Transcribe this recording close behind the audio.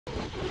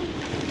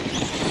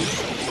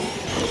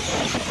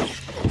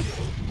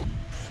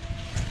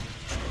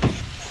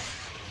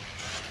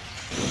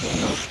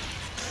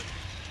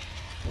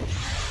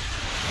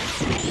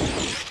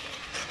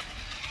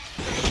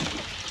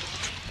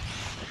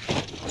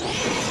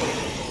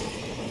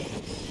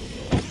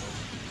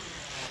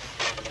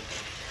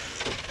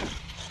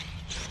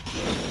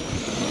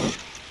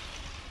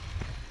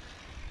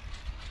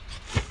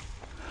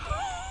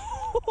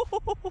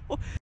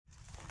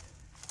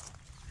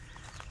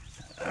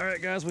All right,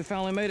 guys, we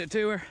finally made it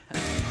to her.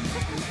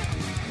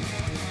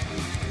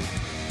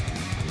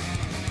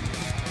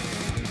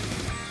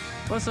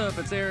 What's up?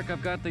 It's Eric.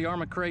 I've got the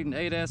Arrma Kraton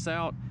 8S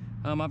out.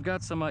 I've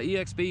got some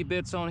EXB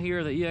bits on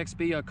here, the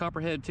EXB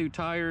Copperhead 2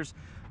 tires,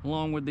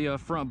 along with the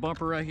front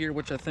bumper right here,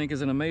 which I think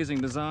is an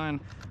amazing design.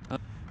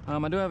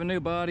 I do have a new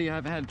body. I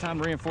haven't had time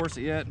to reinforce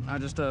it yet. I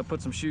just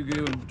put some shoe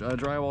goo and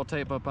drywall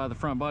tape up by the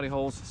front body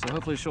holes, so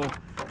hopefully she'll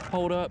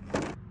hold up.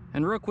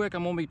 And real quick,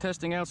 I'm going to be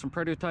testing out some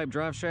prototype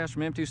drive shafts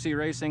from M2C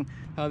Racing.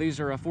 These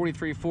are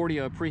 4340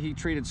 preheat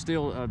treated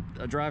steel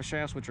drive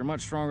shafts, which are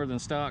much stronger than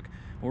stock.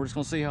 We're just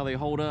going to see how they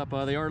hold up.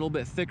 They are a little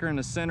bit thicker in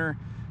the center,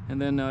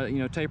 and then you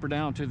know, taper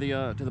down to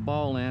the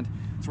ball end.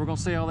 So we're going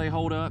to see how they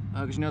hold up,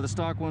 because you know the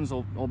stock ones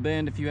will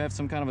bend if you have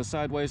some kind of a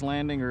sideways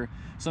landing, or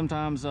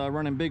sometimes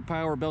running big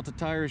power belted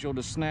tires, you'll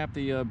just snap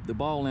the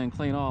ball end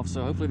clean off.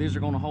 So hopefully these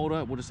are going to hold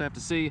up. We'll just have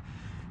to see.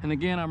 And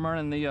again, I'm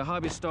running the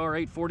Hobby Star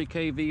 840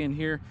 kV in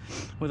here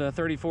with a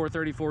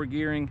 34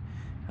 gearing,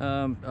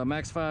 a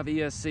Max 5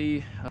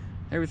 ESC.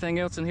 Everything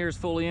else in here is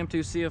fully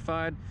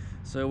M2C-ified.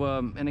 So,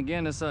 and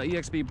again, this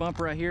EXB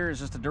bumper right here is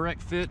just a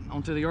direct fit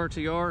onto the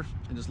RTR.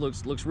 It just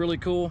looks really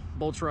cool,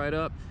 bolts right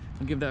up,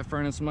 and give that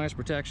front end some nice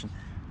protection.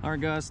 All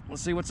right, guys,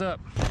 let's see what's up.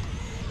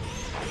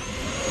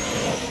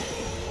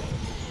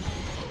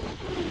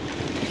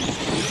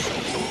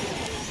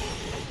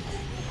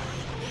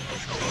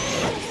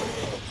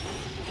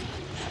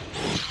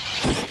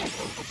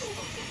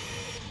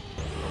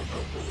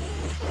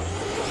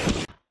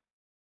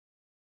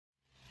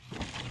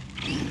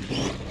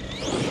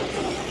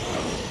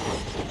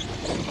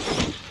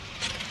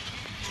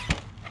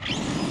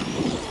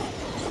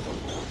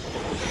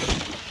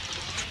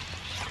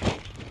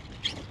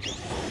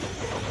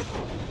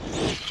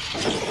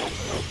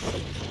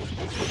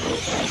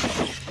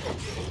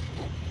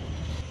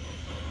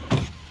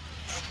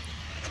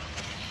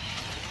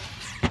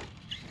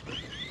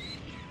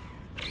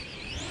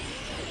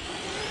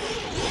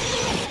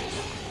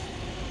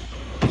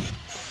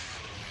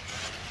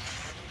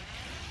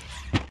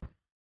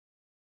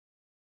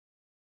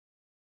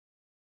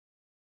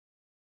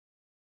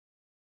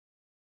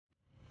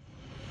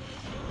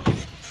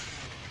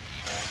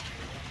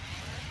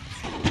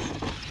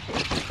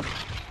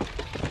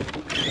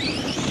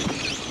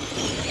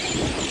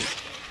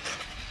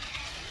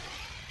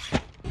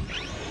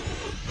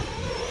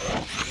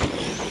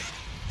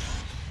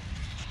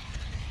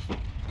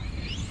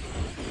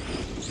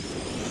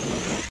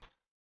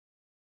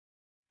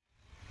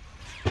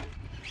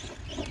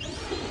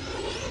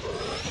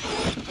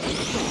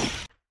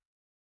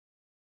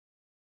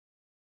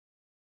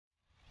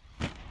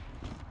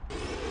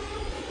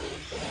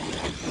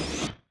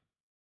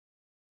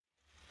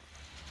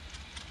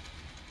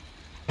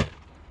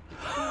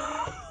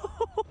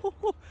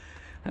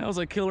 That was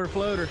a killer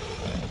floater.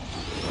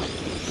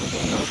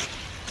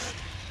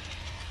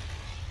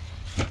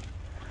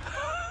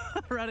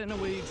 Right in the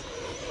weeds.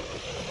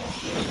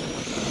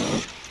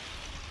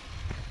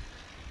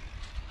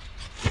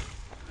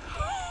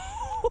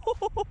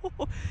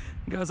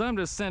 Guys, I'm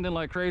just sending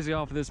like crazy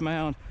off of this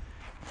mound.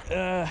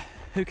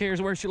 Who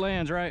cares where she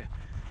lands, right?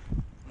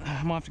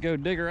 I'm gonna have to go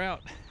dig her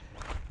out.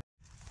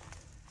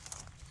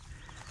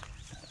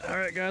 All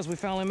right, guys, we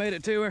finally made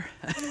it to her.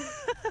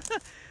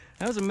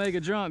 That was a mega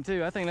jump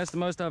too. I think that's the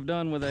most I've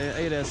done with a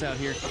 8S out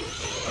here.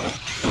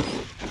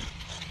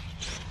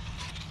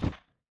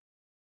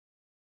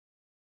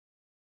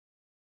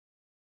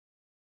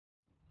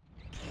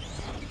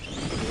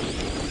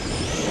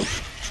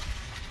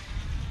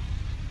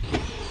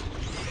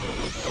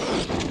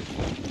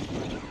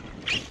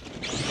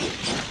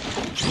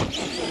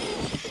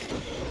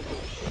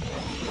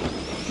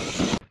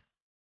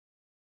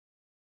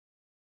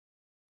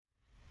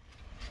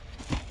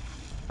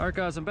 All right,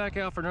 guys, I'm back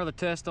out for another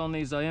test on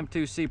these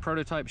M2C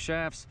prototype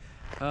shafts.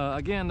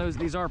 Again,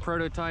 these are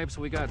prototypes.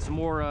 We got some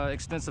more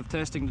extensive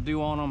testing to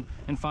do on them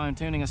and fine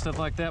tuning and stuff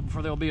like that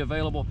before they'll be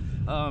available.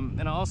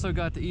 And I also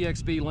got the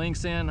EXB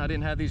links in. I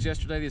didn't have these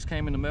yesterday. These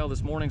came in the mail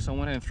this morning, so I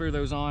went ahead and threw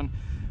those on.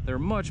 They're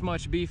much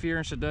beefier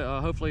and should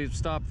hopefully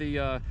stop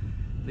the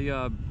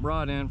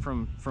rod end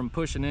from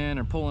pushing in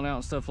or pulling out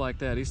and stuff like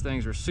that. These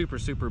things are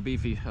super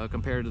beefy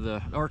compared to the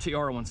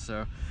RTR ones,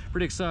 so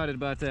pretty excited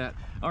about that.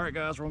 All right,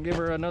 guys, we're gonna give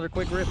her another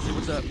quick rip, see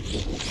what's up.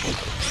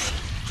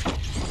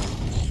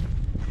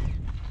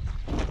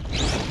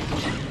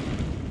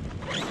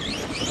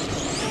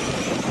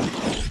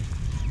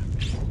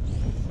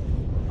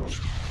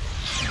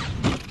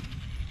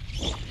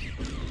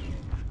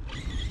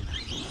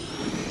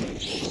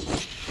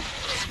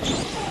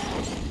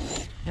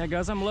 Yeah,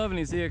 guys, I'm loving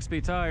these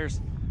EXB tires.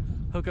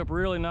 Hook up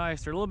really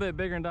nice. They're a little bit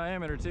bigger in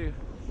diameter too.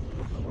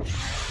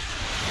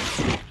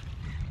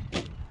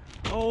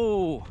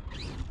 Oh,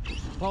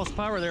 lost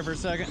power there for a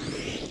second.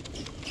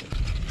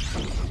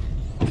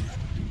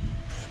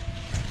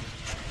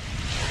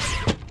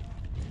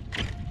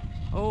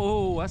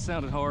 Oh, that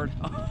sounded hard.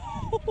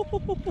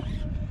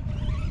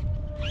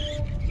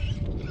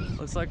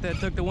 Looks like that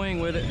took the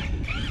wing with it.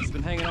 It's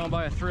been hanging on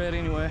by a thread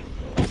anyway.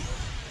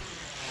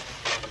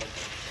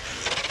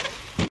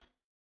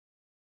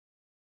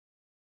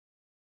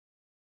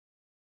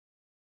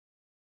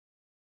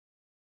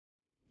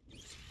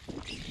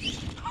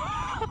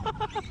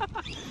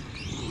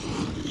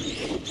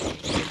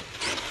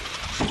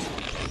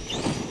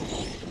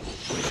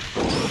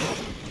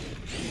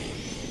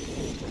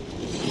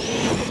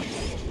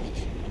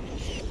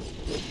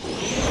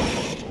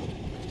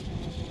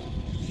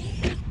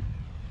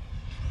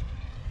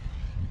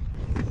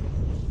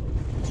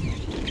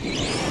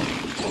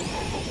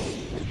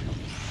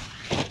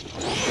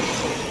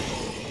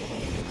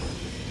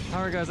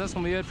 Alright guys, that's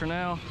gonna be it for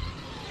now.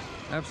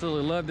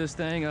 Absolutely love this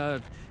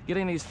thing.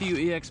 Getting these few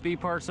EXB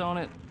parts on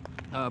it,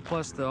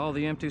 plus all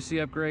the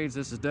M2C upgrades,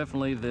 this is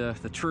definitely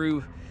the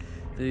true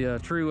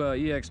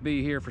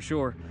EXB here for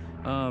sure.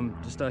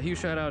 Just a huge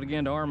shout out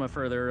again to Arrma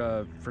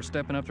for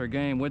stepping up their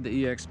game with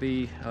the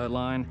EXB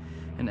line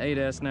and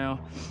 8S now.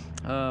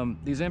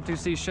 These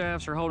M2C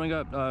shafts are holding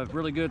up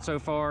really good so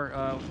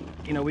far.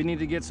 You know, we need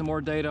to get some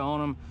more data on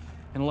them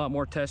and a lot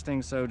more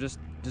testing, so just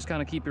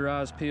kind of keep your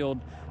eyes peeled.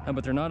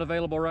 But they're not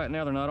available right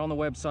now. They're not on the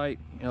website.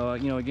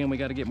 You know, again, we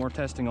got to get more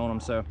testing on them.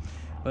 So,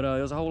 but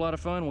it was a whole lot of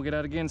fun. We'll get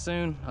out again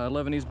soon.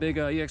 Loving these big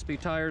EXB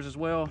tires as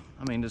well.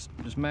 I mean, just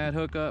mad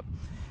hookup.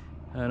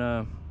 And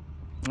all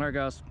right,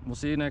 guys, we'll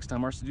see you next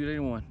time.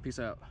 RC81. Peace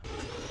out.